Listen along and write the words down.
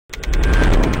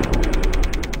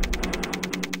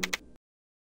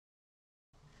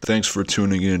Thanks for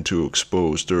tuning in to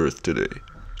Exposed Earth today.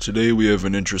 Today we have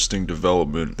an interesting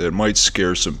development that might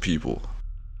scare some people.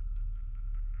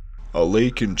 A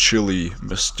lake in Chile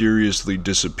mysteriously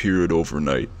disappeared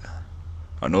overnight.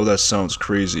 I know that sounds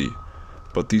crazy,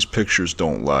 but these pictures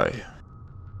don't lie.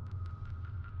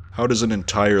 How does an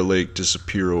entire lake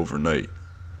disappear overnight?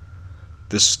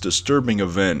 This disturbing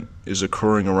event is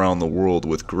occurring around the world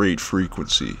with great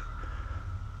frequency.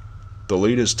 The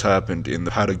latest happened in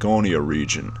the Patagonia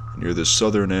region, near the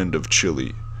southern end of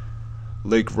Chile.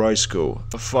 Lake Riesco,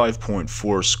 a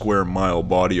 5.4 square mile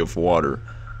body of water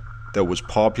that was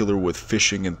popular with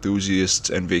fishing enthusiasts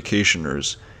and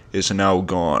vacationers, is now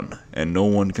gone, and no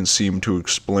one can seem to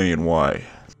explain why.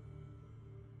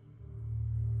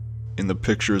 In the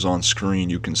pictures on screen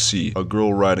you can see a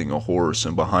girl riding a horse,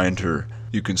 and behind her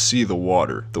you can see the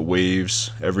water, the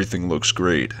waves, everything looks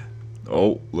great.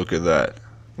 Oh, look at that.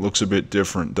 Looks a bit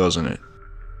different, doesn't it?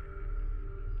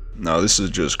 Now this is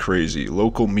just crazy.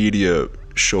 Local media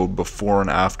showed before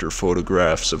and after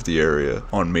photographs of the area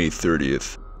on May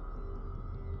 30th.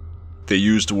 They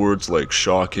used words like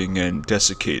shocking and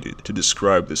desiccated to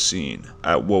describe the scene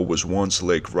at what was once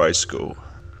Lake Riesco.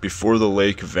 Before the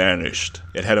lake vanished,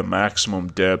 it had a maximum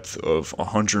depth of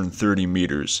 130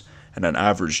 meters and an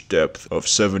average depth of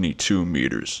 72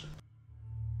 meters.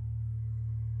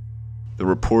 The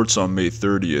reports on May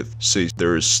 30th say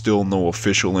there is still no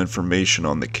official information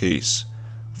on the case.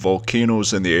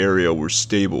 Volcanoes in the area were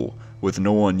stable, with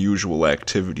no unusual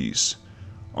activities.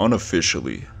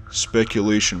 Unofficially,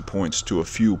 speculation points to a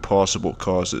few possible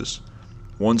causes.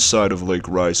 One side of Lake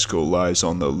Riesco lies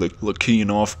on the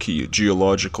Likinovki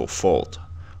geological fault,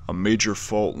 a major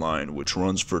fault line which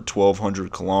runs for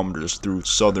 1,200 kilometers through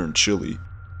southern Chile.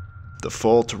 The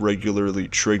fault regularly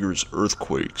triggers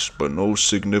earthquakes, but no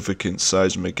significant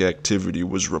seismic activity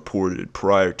was reported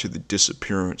prior to the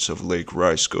disappearance of Lake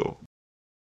Riesco.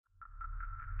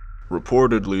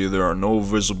 Reportedly, there are no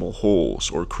visible holes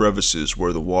or crevices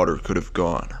where the water could have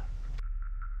gone.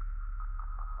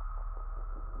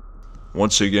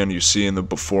 Once again, you see in the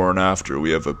before and after, we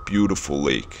have a beautiful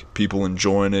lake. People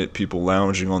enjoying it, people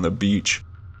lounging on the beach.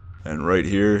 And right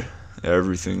here,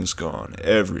 everything's gone.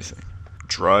 Everything.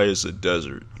 Dry as a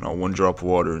desert, not one drop of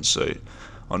water in sight.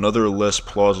 Another less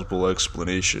plausible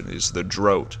explanation is the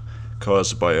drought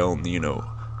caused by El Nino,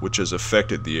 which has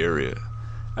affected the area.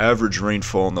 Average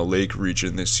rainfall in the lake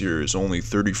region this year is only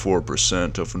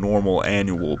 34% of normal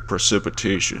annual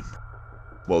precipitation.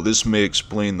 While this may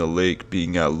explain the lake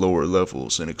being at lower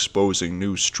levels and exposing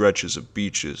new stretches of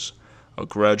beaches, a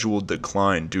gradual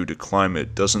decline due to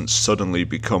climate doesn't suddenly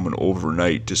become an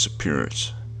overnight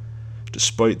disappearance.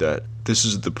 Despite that, this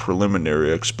is the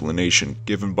preliminary explanation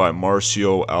given by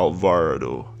Marcio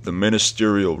Alvarado, the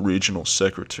Ministerial Regional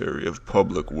Secretary of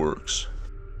Public Works.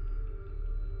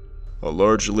 A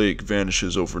large lake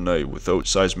vanishes overnight without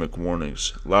seismic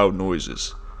warnings, loud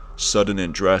noises, sudden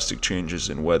and drastic changes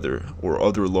in weather, or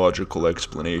other logical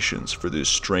explanations for this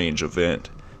strange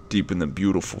event deep in the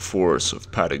beautiful forests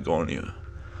of Patagonia.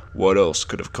 What else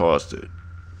could have caused it?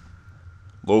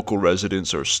 Local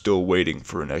residents are still waiting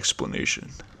for an explanation.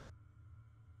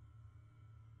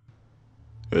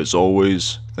 As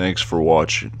always, thanks for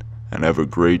watching, and have a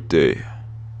great day.